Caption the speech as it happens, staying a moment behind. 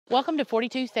Welcome to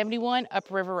 4271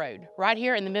 Upriver Road, right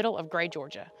here in the middle of Gray,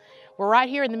 Georgia. We're right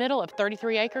here in the middle of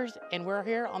 33 acres, and we're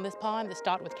here on this pond that's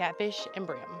stocked with catfish and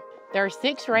brim. There are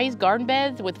 6 raised garden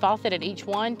beds with faucet at each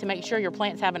one to make sure your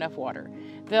plants have enough water.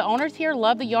 The owners here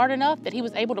love the yard enough that he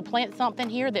was able to plant something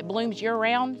here that blooms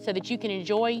year-round so that you can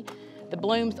enjoy the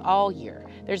blooms all year.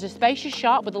 There's a spacious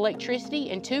shop with electricity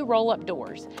and 2 roll-up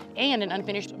doors and an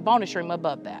unfinished bonus room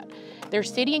above that.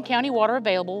 There's city and county water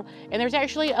available, and there's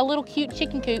actually a little cute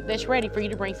chicken coop that's ready for you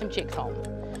to bring some chicks home.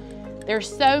 There's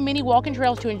so many walking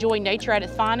trails to enjoy nature at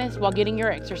its finest while getting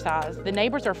your exercise. The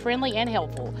neighbors are friendly and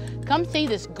helpful. Come see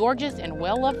this gorgeous and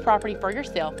well-loved property for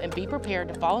yourself and be prepared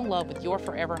to fall in love with your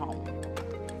forever home.